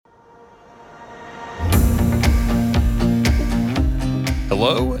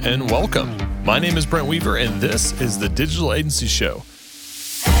Hello and welcome. My name is Brent Weaver, and this is the Digital Agency Show,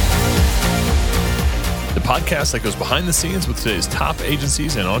 the podcast that goes behind the scenes with today's top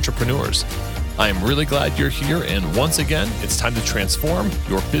agencies and entrepreneurs. I am really glad you're here, and once again, it's time to transform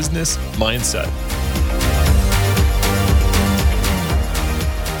your business mindset.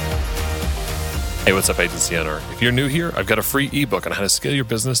 Hey, what's up, agency owner? If you're new here, I've got a free ebook on how to scale your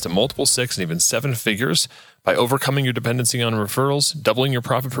business to multiple 6 and even 7 figures by overcoming your dependency on referrals, doubling your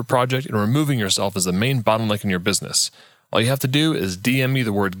profit per project, and removing yourself as the main bottleneck in your business. All you have to do is DM me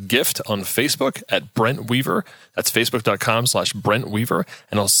the word gift on Facebook at Brent Weaver. That's facebook.com/Brent Weaver,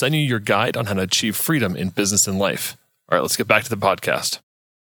 and I'll send you your guide on how to achieve freedom in business and life. All right, let's get back to the podcast.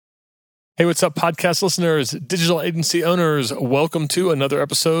 Hey, what's up, podcast listeners, digital agency owners? Welcome to another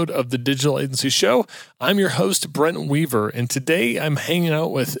episode of the Digital Agency Show. I'm your host, Brent Weaver, and today I'm hanging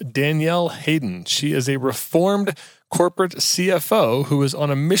out with Danielle Hayden. She is a reformed corporate CFO who is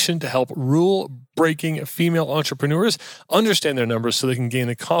on a mission to help rule-breaking female entrepreneurs understand their numbers so they can gain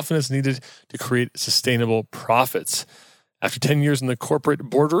the confidence needed to create sustainable profits. After 10 years in the corporate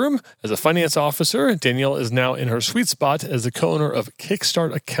boardroom as a finance officer, Danielle is now in her sweet spot as the co-owner of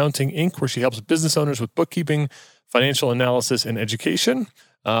Kickstart Accounting, Inc., where she helps business owners with bookkeeping, financial analysis, and education.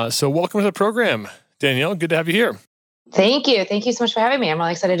 So welcome to the program, Danielle. Good to have you here. Thank you. Thank you so much for having me. I'm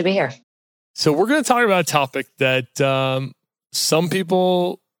really excited to be here. So we're going to talk about a topic that some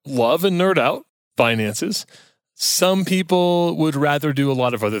people love and nerd out, finances. Some people would rather do a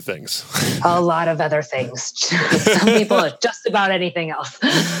lot of other things. A lot of other things. Some people are just about anything else.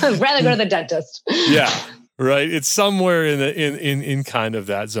 Rather go to the dentist. Yeah, right. It's somewhere in kind of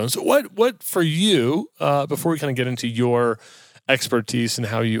that zone. So what for you, before we kind of get into your expertise and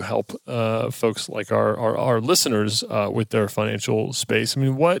how you help folks like our listeners with their financial space, I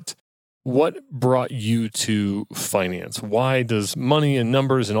mean, what brought you to finance? Why does money and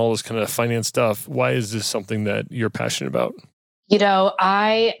numbers and all this kind of finance stuff, why is this something that you're passionate about? You know,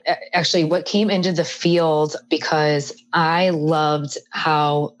 what came into the field because I loved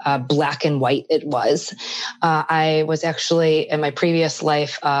how black and white it was. I was actually in my previous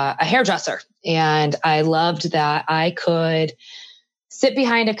life a hairdresser, and I loved that I could sit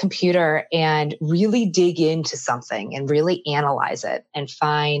behind a computer and really dig into something and really analyze it and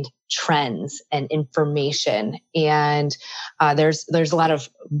find trends and information. And there's a lot of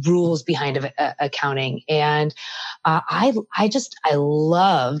rules behind accounting. And I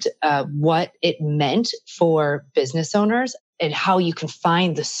loved what it meant for business owners and how you can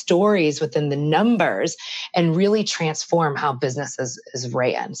find the stories within the numbers and really transform how business is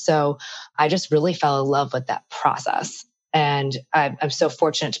ran. So I just really fell in love with that process. And I'm so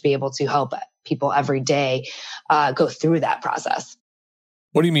fortunate to be able to help people every day go through that process.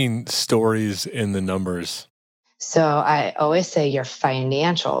 What do you mean stories in the numbers? So I always say your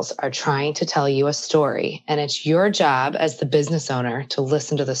financials are trying to tell you a story, and it's your job as the business owner to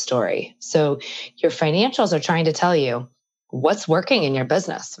listen to the story. So your financials are trying to tell you what's working in your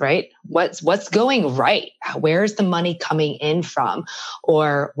business, right? What's going right? Where's the money coming in from?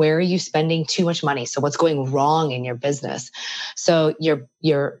 Or where are you spending too much money? So what's going wrong in your business? So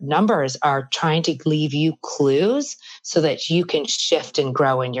your numbers are trying to leave you clues so that you can shift and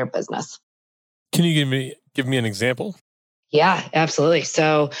grow in your business. Can you give me an example? Yeah, absolutely.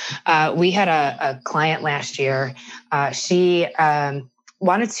 So we had a client last year. She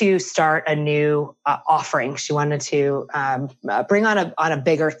wanted to start a new offering. She wanted to bring on a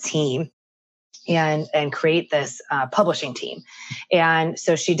bigger team and create this publishing team. And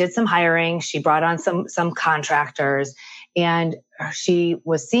so she did some hiring. She brought on some contractors, and she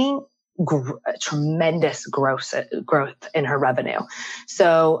was seeing tremendous growth in her revenue.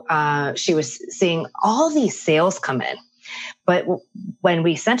 So she was seeing all these sales come in. But when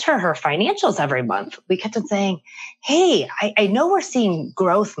we sent her financials every month, we kept on saying, hey, I know we're seeing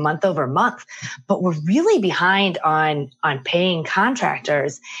growth month over month, but we're really behind on paying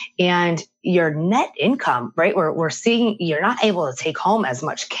contractors, and your net income, right? We're seeing you're not able to take home as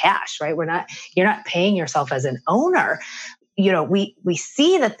much cash, right? You're not paying yourself as an owner. You know, we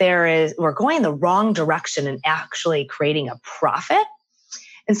see that we're going in the wrong direction and actually creating a profit.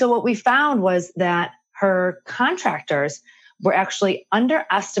 And so what we found was that her contractors were actually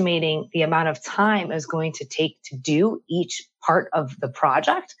underestimating the amount of time it was going to take to do each part of the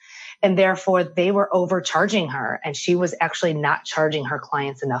project. And therefore, they were overcharging her, and she was actually not charging her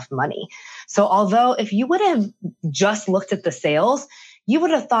clients enough money. So although if you would have just looked at the sales, you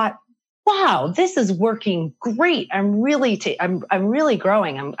would have thought, wow, this is working great. I'm really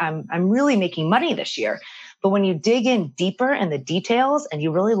growing. I'm really making money this year. But when you dig in deeper in the details and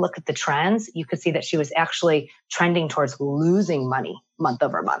you really look at the trends, you could see that she was actually trending towards losing money month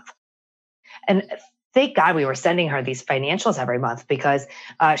over month. And thank God we were sending her these financials every month, because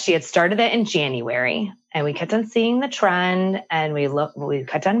she had started it in January, and we kept on seeing the trend, and we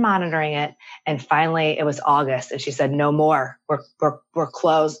kept on monitoring it. And finally it was August, and she said, no more, we're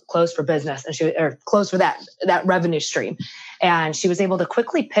closed for business. And closed for that revenue stream. And she was able to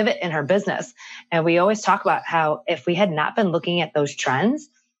quickly pivot in her business. And we always talk about how if we had not been looking at those trends,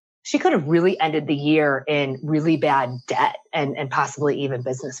 she could have really ended the year in really bad debt and possibly even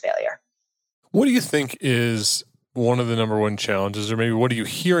business failure. What do you think is one of the number one challenges, or maybe what are you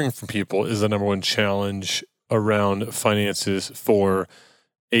hearing from people is the number one challenge around finances for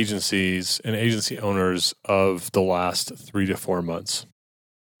agencies and agency owners of the last 3 to 4 months?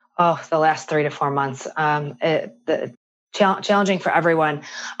 Oh, the last 3 to 4 months. Challenging for everyone.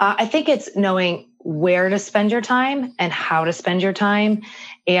 I think it's knowing where to spend your time and how to spend your time,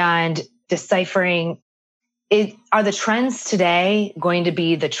 and deciphering, are the trends today going to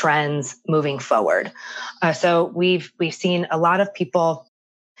be the trends moving forward? So we've seen a lot of people,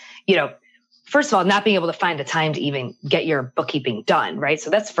 first of all, not being able to find the time to even get your bookkeeping done, right? So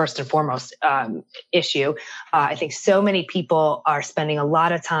that's first and foremost issue. I think so many people are spending a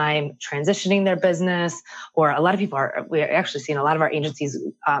lot of time transitioning their business, or a lot of people we're actually seeing a lot of our agencies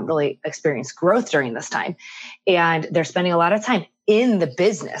really experience growth during this time. And they're spending a lot of time in the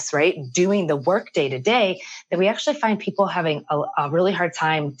business, right? Doing the work day to day, that we actually find people having a really hard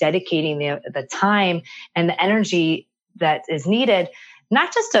time dedicating the time and the energy that is needed,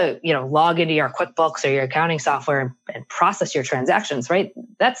 not just to, log into your QuickBooks or your accounting software and process your transactions, right?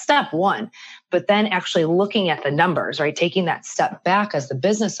 That's step one. But then actually looking at the numbers, right? Taking that step back as the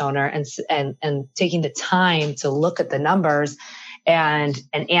business owner and taking the time to look at the numbers and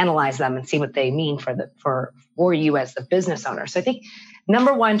analyze them and see what they mean for you as the business owner. So I think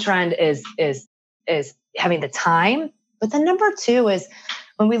number one trend is having the time. But then number two is,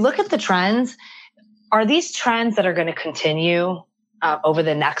 when we look at the trends, are these trends that are going to continue over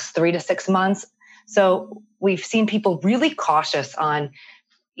the next 3 to 6 months? So we've seen people really cautious on,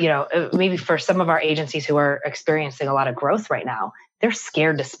 maybe for some of our agencies who are experiencing a lot of growth right now, they're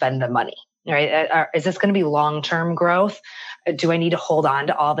scared to spend the money, right? Is this going to be long-term growth? Do I need to hold on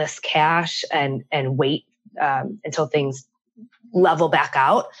to all this cash and wait until things level back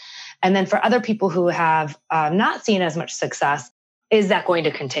out? And then for other people who have not seen as much success, is that going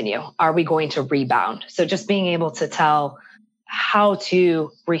to continue? Are we going to rebound? So just being able to tell how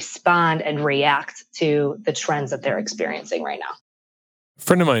to respond and react to the trends that they're experiencing right now. A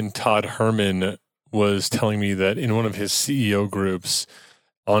friend of mine, Todd Herman, was telling me that in one of his CEO groups,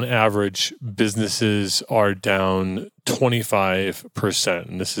 on average, businesses are down 25%.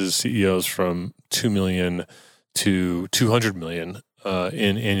 And this is CEOs from 2 million to 200 million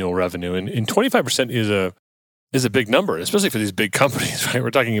in annual revenue. And 25% is a big number, especially for these big companies, right? We're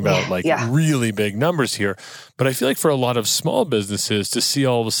talking about really big numbers here. But I feel like for a lot of small businesses to see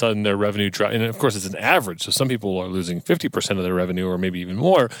all of a sudden their revenue drop, and of course it's an average, so some people are losing 50% of their revenue or maybe even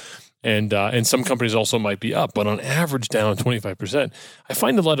more. And some companies also might be up, but on average down 25%. I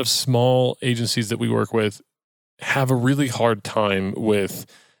find a lot of small agencies that we work with have a really hard time with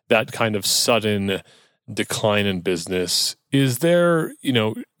that kind of sudden decline in business. Is there,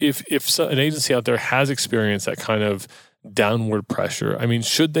 if an agency out there has experienced that kind of downward pressure, I mean,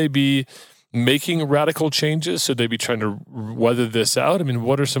 should they be making radical changes? Should they be trying to weather this out? I mean,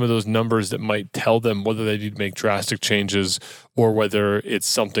 what are some of those numbers that might tell them whether they need to make drastic changes or whether it's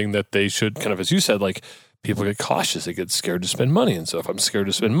something that they should kind of, as you said, like people get cautious, they get scared to spend money. And so if I'm scared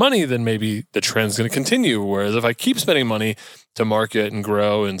to spend money, then maybe the trend's going to continue. Whereas if I keep spending money to market and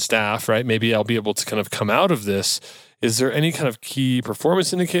grow and staff, right, maybe I'll be able to kind of come out of this. Is there any kind of key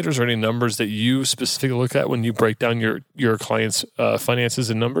performance indicators or any numbers that you specifically look at when you break down your clients' finances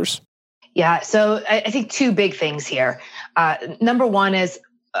and numbers? Yeah, so I think two big things here. Number one is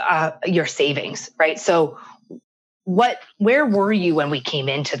your savings, right? So where were you when we came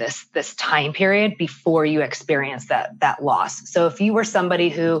into this time period before you experienced that loss? So if you were somebody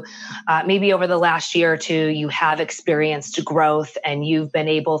who maybe over the last year or two, you have experienced growth and you've been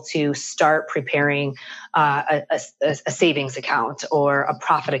able to start preparing a savings account or a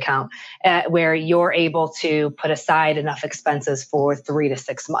profit account where you're able to put aside enough expenses for 3 to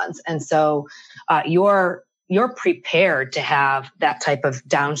 6 months. And so you're prepared to have that type of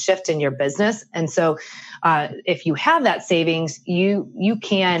downshift in your business. And so if you have that savings, you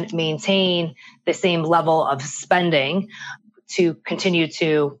can maintain the same level of spending to continue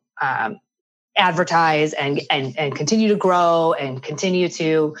to advertise and continue to grow and continue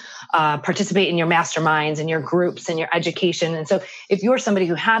to participate in your masterminds and your groups and your education. And so if you're somebody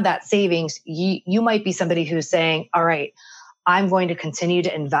who had that savings, you might be somebody who's saying, all right, I'm going to continue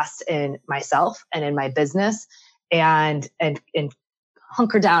to invest in myself and in my business and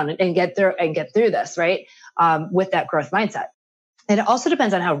hunker down and get through this, right? With that growth mindset. And it also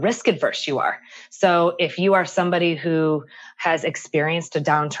depends on how risk adverse you are. So if you are somebody who has experienced a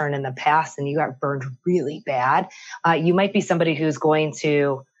downturn in the past and you got burned really bad, you might be somebody who's going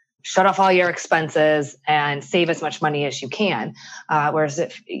to shut off all your expenses and save as much money as you can. Whereas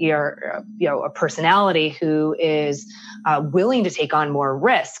if you're a personality who is willing to take on more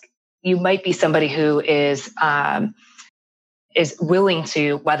risk, you might be somebody who is willing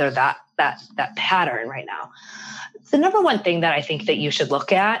to weather that pattern right now. The number one thing that I think that you should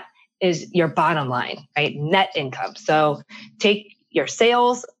look at is your bottom line, right? Net income. So take your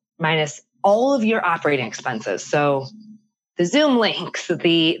sales minus all of your operating expenses. So the Zoom links,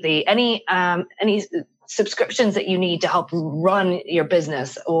 the any subscriptions that you need to help run your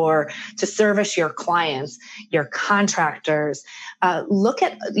business or to service your clients, your contractors. Look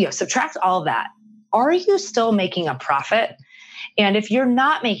at, subtract all of that. Are you still making a profit? And if you're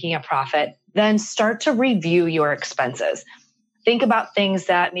not making a profit, then start to review your expenses. Think about things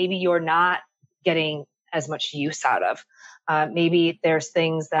that maybe you're not getting as much use out of. Maybe there's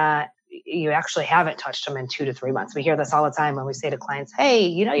things that you actually haven't touched them in 2 to 3 months. We hear this all the time when we say to clients, hey,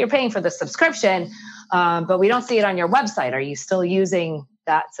 you're paying for the subscription, but we don't see it on your website. Are you still using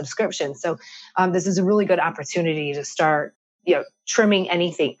that subscription? So this is a really good opportunity to start trimming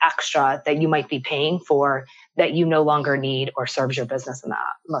anything extra that you might be paying for that you no longer need or serves your business in the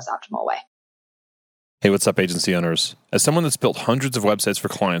most optimal way. Hey, what's up, agency owners? As someone that's built hundreds of websites for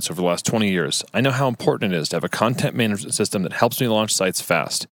clients over the last 20 years, I know how important it is to have a content management system that helps me launch sites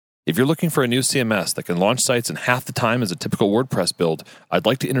fast. If you're looking for a new CMS that can launch sites in half the time as a typical WordPress build, I'd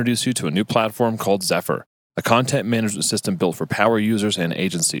like to introduce you to a new platform called Zephyr, a content management system built for power users and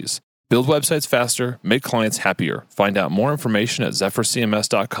agencies. Build websites faster, make clients happier. Find out more information at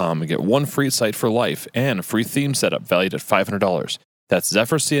zephyrcms.com and get one free site for life and a free theme setup valued at $500. That's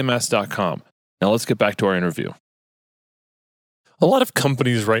zephyrcms.com. Now let's get back to our interview. A lot of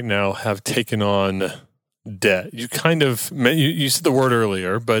companies right now have taken on debt. You said the word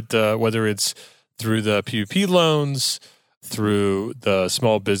earlier, but whether it's through the PPP loans, through the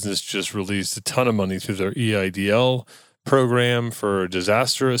small business just released a ton of money through their EIDL program for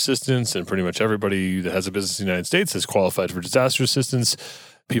disaster assistance, and pretty much everybody that has a business in the United States is qualified for disaster assistance.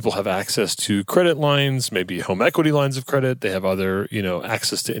 People have access to credit lines, maybe home equity lines of credit. They have other,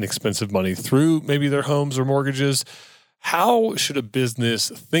 access to inexpensive money through maybe their homes or mortgages. How should a business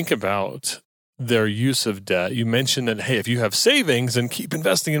think about their use of debt? You mentioned that, hey, if you have savings, and keep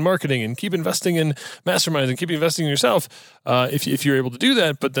investing in marketing and keep investing in masterminds and keep investing in yourself, if you're able to do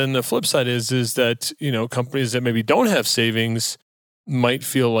that. But then the flip side is that, companies that maybe don't have savings might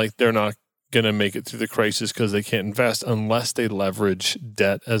feel like they're not going to make it through the crisis because they can't invest unless they leverage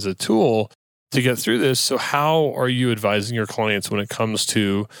debt as a tool to get through this. So how are you advising your clients when it comes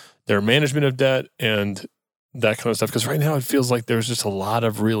to their management of debt and that kind of stuff? Because right now it feels like there's just a lot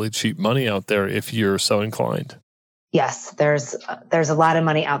of really cheap money out there if you're so inclined. Yes, there's a lot of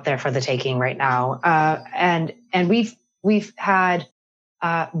money out there for the taking right now, and we've had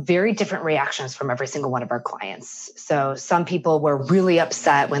very different reactions from every single one of our clients. So some people were really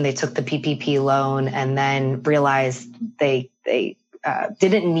upset when they took the PPP loan and then realized they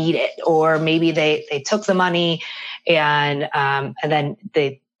didn't need it, or maybe they took the money and then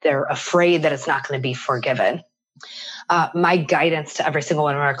they're afraid that it's not going to be forgiven. My guidance to every single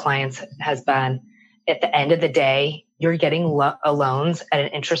one of our clients has been, at the end of the day, you're getting loans at an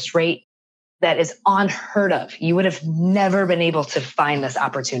interest rate that is unheard of. You would have never been able to find this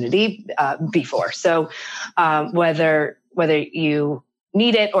opportunity before. So whether you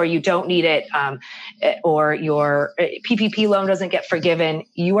need it or you don't need it, or your PPP loan doesn't get forgiven,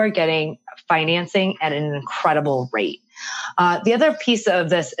 you are getting financing at an incredible rate. The other piece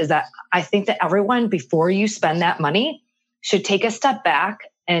of this is that I think that everyone, before you spend that money, should take a step back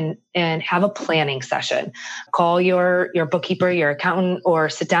and have a planning session. Call your bookkeeper, your accountant, or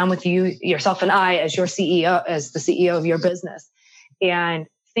sit down with yourself and I as your CEO, as the CEO of your business, and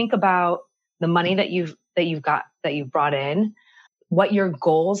think about the money that you've brought in, what your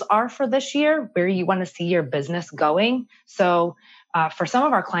goals are for this year, where you want to see your business going. So for some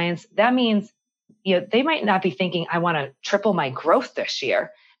of our clients, that means they might not be thinking, I want to triple my growth this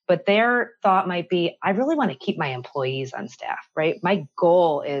year. But their thought might be, I really want to keep my employees on staff, right? My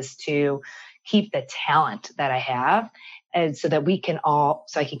goal is to keep the talent that I have and so that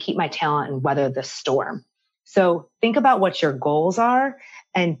so I can keep my talent and weather the storm. So think about what your goals are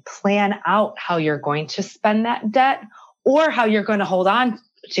and plan out how you're going to spend that debt or how you're going to hold on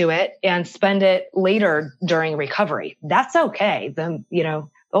to it and spend it later during recovery. That's okay. The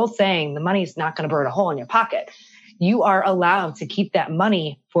old saying, the money's not going to burn a hole in your pocket. You are allowed to keep that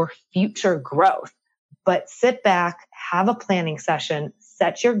money for future growth, but sit back, have a planning session,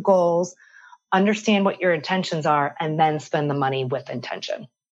 set your goals, understand what your intentions are, and then spend the money with intention.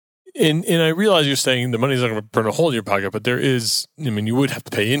 And I realize you're saying the money's not going to burn a hole in your pocket, but you would have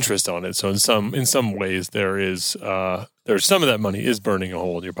to pay interest on it. So in some ways, there's some of that money is burning a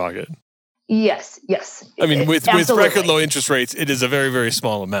hole in your pocket. Yes. I mean, with Absolutely. record low interest rates, it is a very, very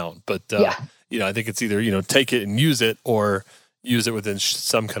small amount. But I think it's either take it and use it, or use it within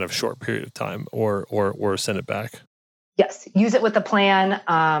some kind of short period of time, or send it back. Yes, use it with a plan,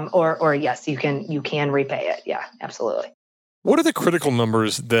 or yes, you can repay it. Yeah, absolutely. What are the critical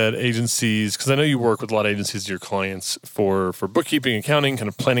numbers that agencies, because I know you work with a lot of agencies, your clients, for bookkeeping, accounting, kind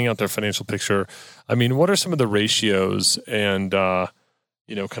of planning out their financial picture. I mean, what are some of the ratios and,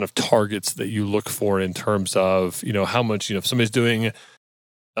 kind of targets that you look for in terms of, how much, if somebody's doing,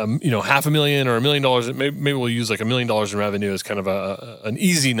 $500,000 or $1 million, maybe we'll use like $1 million in revenue as kind of an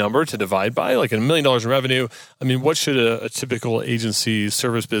easy number to divide by, like $1 million in revenue. I mean, what should a typical agency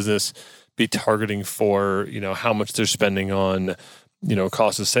service business be targeting for, how much they're spending on,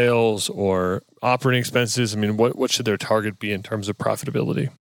 cost of sales or operating expenses? I mean, what should their target be in terms of profitability?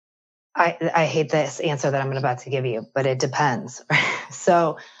 I hate this answer that I'm about to give you, but it depends.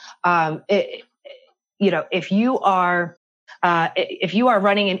 So, if you are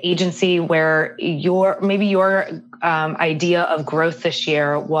running an agency where your idea of growth this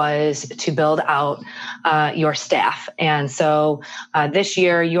year was to build out your staff. And so this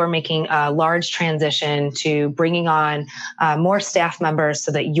year you're making a large transition to bringing on more staff members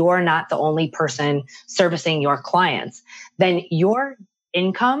so that you're not the only person servicing your clients, then your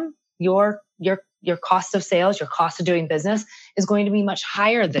income, your cost of sales, your cost of doing business is going to be much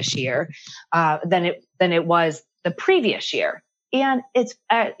higher this year than it was the previous year. And it's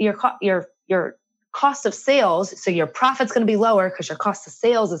your cost of sales. So your profit's going to be lower because your cost of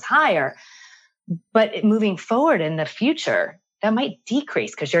sales is higher. But moving forward in the future, that might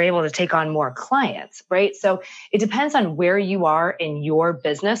decrease because you're able to take on more clients, right? So it depends on where you are in your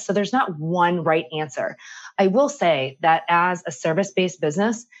business. So there's not one right answer. I will say that as a service-based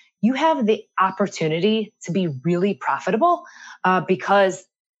business, you have the opportunity to be really profitable because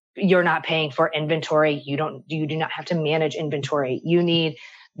you're not paying for inventory. You do not have to manage inventory. You need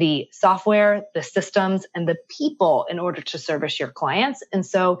the software, the systems, and the people in order to service your clients. And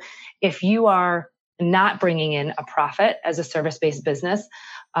so if you are not bringing in a profit as a service-based business,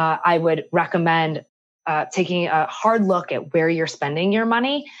 I would recommend taking a hard look at where you're spending your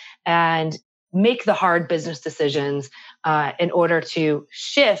money and make the hard business decisions in order to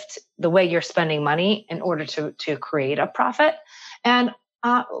shift the way you're spending money in order to create a profit. And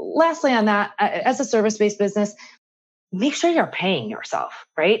lastly on that, as a service-based business, make sure you're paying yourself,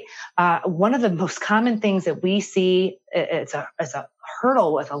 right? One of the most common things that we see, it's a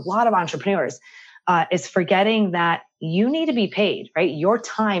hurdle with a lot of entrepreneurs, is forgetting that you need to be paid, right? Your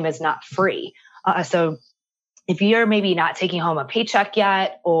time is not free. So if you're maybe not taking home a paycheck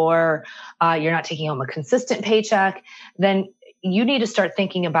yet, or you're not taking home a consistent paycheck, then you need to start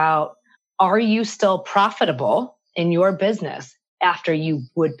thinking about, are you still profitable in your business after you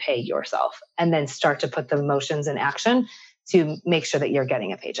would pay yourself? And then start to put the motions in action to make sure that you're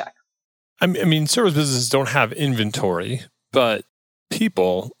getting a paycheck. I mean, service businesses don't have inventory, but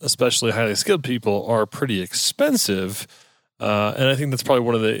people, especially highly skilled people, are pretty expensive. And I think that's probably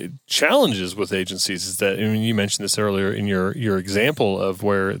one of the challenges with agencies is that, I mean, you mentioned this earlier in your example of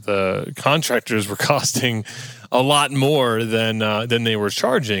where the contractors were costing a lot more than they were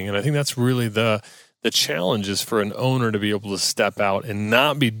charging. And I think that's really the challenge is for an owner to be able to step out and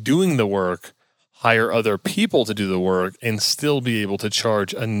not be doing the work, hire other people to do the work, and still be able to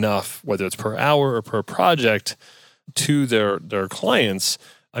charge enough, whether it's per hour or per project, to their clients.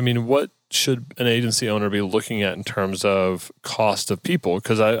 I mean, what should an agency owner be looking at in terms of cost of people?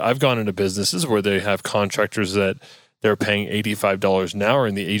 Because I've gone into businesses where they have contractors that they're paying $85 an hour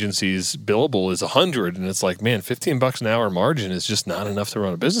and the agency's billable is $100. And it's like, man, $15 an hour margin is just not enough to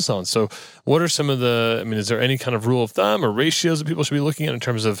run a business on. So what are some of is there any kind of rule of thumb or ratios that people should be looking at in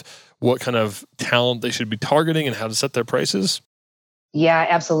terms of what kind of talent they should be targeting and how to set their prices? Yeah,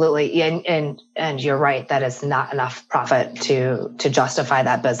 absolutely. And you're right. That is not enough profit to justify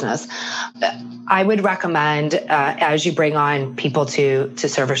that business. I would recommend, as you bring on people to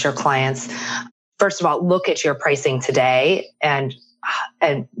service your clients, first of all, look at your pricing today and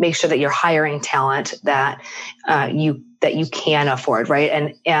make sure that you're hiring talent that you can afford,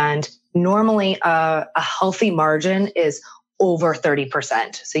 right? And normally a healthy margin is over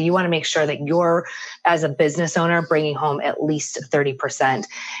 30%. So you want to make sure that you're, as a business owner, bringing home at least 30%.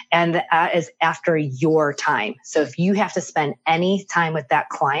 And that is after your time. So if you have to spend any time with that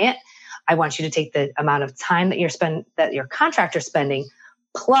client, I want you to take the amount of time that your contractor's spending,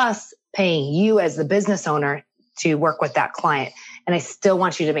 plus paying you as the business owner to work with that client. And I still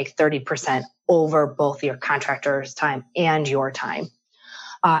want you to make 30% over both your contractor's time and your time.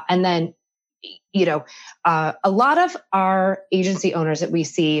 And then, a lot of our agency owners that we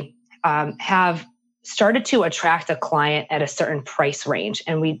see have started to attract a client at a certain price range.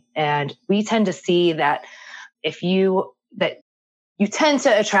 And we tend to see that you tend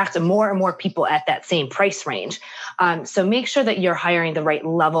to attract more and more people at that same price range. So make sure that you're hiring the right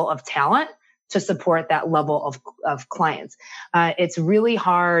level of talent to support that level of clients. It's really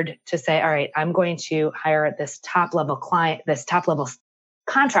hard to say, all right, I'm going to hire this top level client, this top level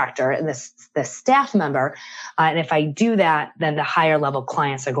contractor, and this staff member. And if I do that, then the higher level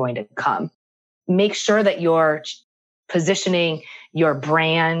clients are going to come. Make sure that you're positioning your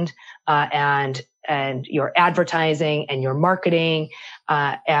brand and your advertising and your marketing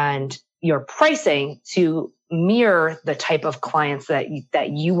and your pricing to mirror the type of clients that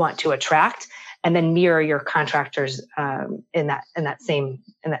you want to attract, and then mirror your contractors in that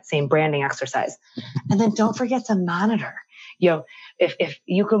same branding exercise. And then don't forget to monitor. If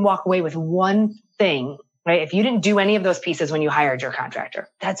you can walk away with one thing, right? If you didn't do any of those pieces when you hired your contractor,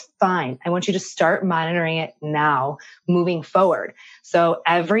 that's fine. I want you to start monitoring it now, moving forward. So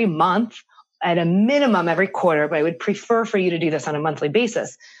every month, at a minimum every quarter, but I would prefer for you to do this on a monthly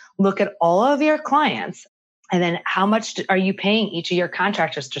basis. Look at all of your clients, and then how much are you paying each of your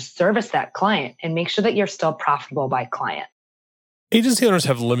contractors to service that client, and make sure that you're still profitable by client. Agency owners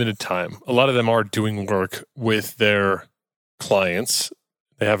have limited time. A lot of them are doing work with their clients.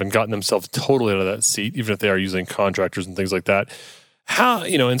 They haven't gotten themselves totally out of that seat, even if they are using contractors and things like that.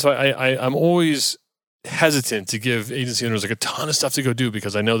 And so I'm always hesitant to give agency owners like a ton of stuff to go do,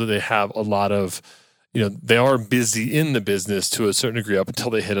 because I know that they have a lot of, they are busy in the business to a certain degree up until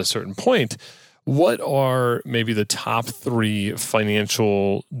they hit a certain point. What are maybe the top 3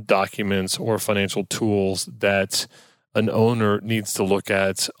 financial documents or financial tools that an owner needs to look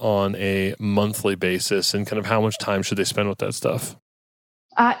at on a monthly basis, and kind of how much time should they spend with that stuff?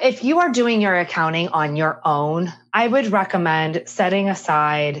 If you are doing your accounting on your own, I would recommend setting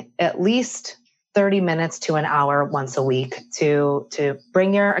aside at least 30 minutes to an hour once a week to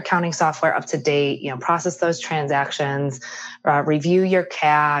bring your accounting software up to date, process those transactions, review your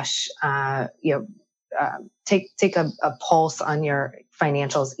cash, take a pulse on your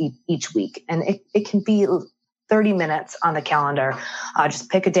financials each week. And it can be 30 minutes on the calendar. Just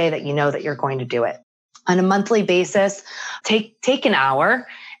pick a day that you know that you're going to do it. On a monthly basis, take an hour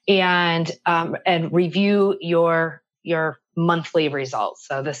and review your monthly results.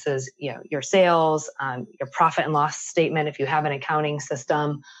 So this is your sales, your profit and loss statement if you have an accounting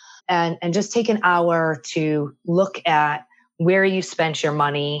system, and just take an hour to look at where you spent your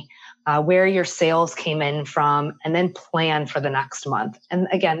money, where your sales came in from, and then plan for the next month. And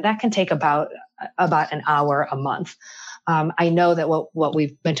again, that can take about an hour a month. I know that what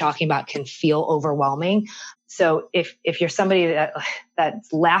we've been talking about can feel overwhelming. So if you're somebody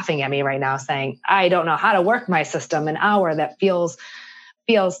that's laughing at me right now saying, I don't know how to work my system, an hour that feels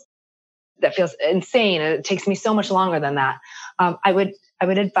insane. It takes me so much longer than that. I would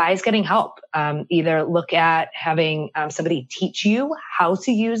advise getting help. Either look at having somebody teach you how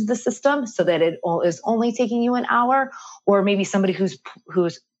to use the system so that it is only taking you an hour, or maybe somebody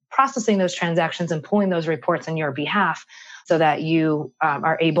who's processing those transactions and pulling those reports on your behalf so that you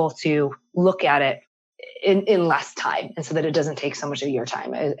are able to look at it in less time, and so that it doesn't take so much of your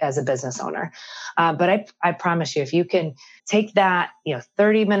time as a business owner. But I promise you, if you can take that,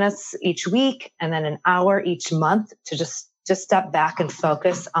 30 minutes each week and then an hour each month to just step back and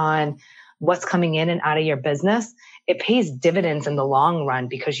focus on what's coming in and out of your business, it pays dividends in the long run,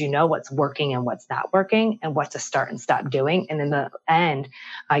 because you know what's working and what's not working and what to start and stop doing. And in the end,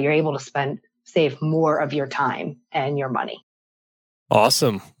 you're able to save more of your time and your money.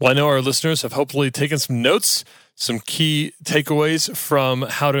 Awesome. Well, I know our listeners have hopefully taken some notes, some key takeaways from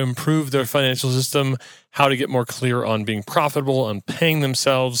how to improve their financial system, how to get more clear on being profitable, on paying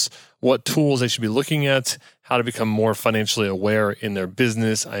themselves, what tools they should be looking at, how to become more financially aware in their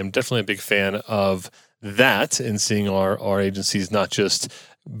business. I am definitely a big fan of that, and seeing our agencies not just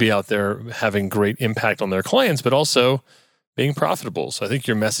be out there having great impact on their clients, but also being profitable. So I think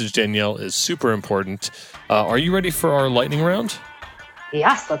your message, Danielle, is super important. Are you ready for our lightning round?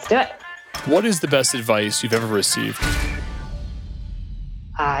 Yes, let's do it. What is the best advice you've ever received?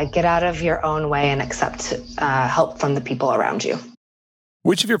 Get out of your own way and accept help from the people around you.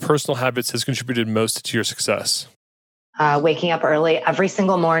 Which of your personal habits has contributed most to your success? Waking up early every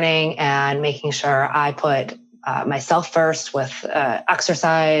single morning and making sure I put myself first with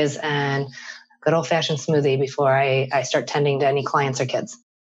exercise and good old-fashioned smoothie before I start tending to any clients or kids.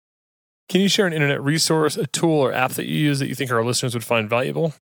 Can you share an internet resource, a tool, or app that you use that you think our listeners would find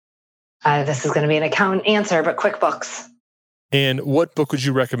valuable? This is going to be an accountant answer, but QuickBooks. And what book would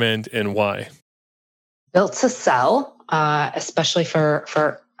you recommend and why? Built to Sell, especially for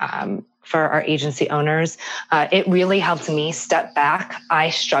our agency owners. It really helped me step back.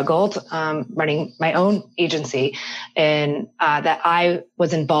 I struggled running my own agency and that I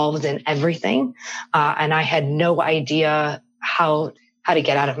was involved in everything. And I had no idea how to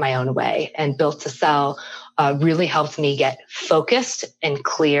get out of my own way. And Built to Sell really helped me get focused and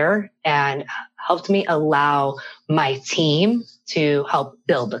clear and helped me allow my team to help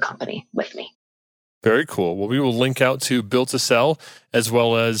build the company with me. Very cool. Well, we will link out to Built to Sell as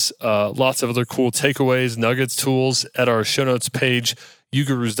well as lots of other cool takeaways, nuggets, tools at our show notes page,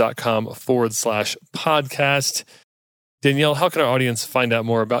 ugurus.com/podcast. Danielle, how can our audience find out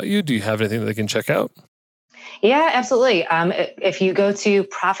more about you? Do you have anything that they can check out? Yeah, absolutely. If you go to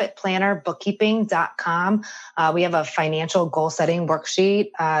profitplannerbookkeeping.com, we have a financial goal setting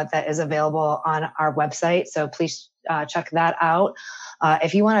worksheet that is available on our website. So please check that out.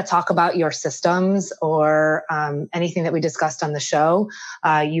 If you want to talk about your systems or anything that we discussed on the show,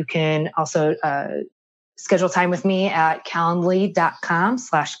 you can also schedule time with me at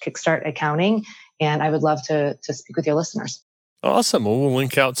calendly.com/kickstartaccounting. And I would love to speak with your listeners. Awesome. Well, we'll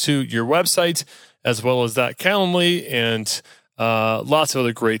link out to your website as well as that Calendly and lots of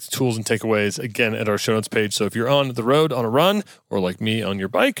other great tools and takeaways, again, at our show notes page. So if you're on the road on a run or like me on your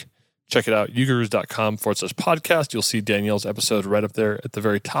bike, check it out, ugurus.com/podcast. You'll see Danielle's episode right up there at the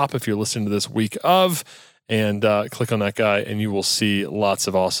very top if you're listening to this week of, and click on that guy and you will see lots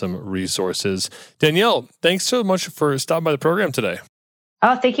of awesome resources. Danielle, thanks so much for stopping by the program today.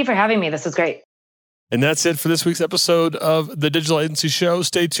 Oh, thank you for having me. This was great. And that's it for this week's episode of The Digital Agency Show.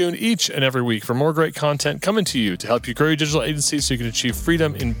 Stay tuned each and every week for more great content coming to you to help you grow your digital agency so you can achieve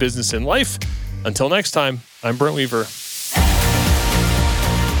freedom in business and life. Until next time, I'm Brent Weaver.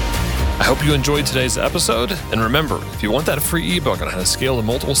 I hope you enjoyed today's episode. And remember, if you want that free ebook on how to scale to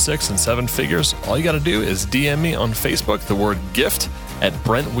multiple 6 and 7 figures, all you got to do is DM me on Facebook, the word gift at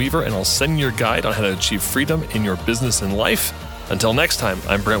Brent Weaver, and I'll send you your guide on how to achieve freedom in your business and life. Until next time,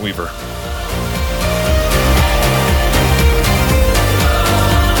 I'm Brent Weaver.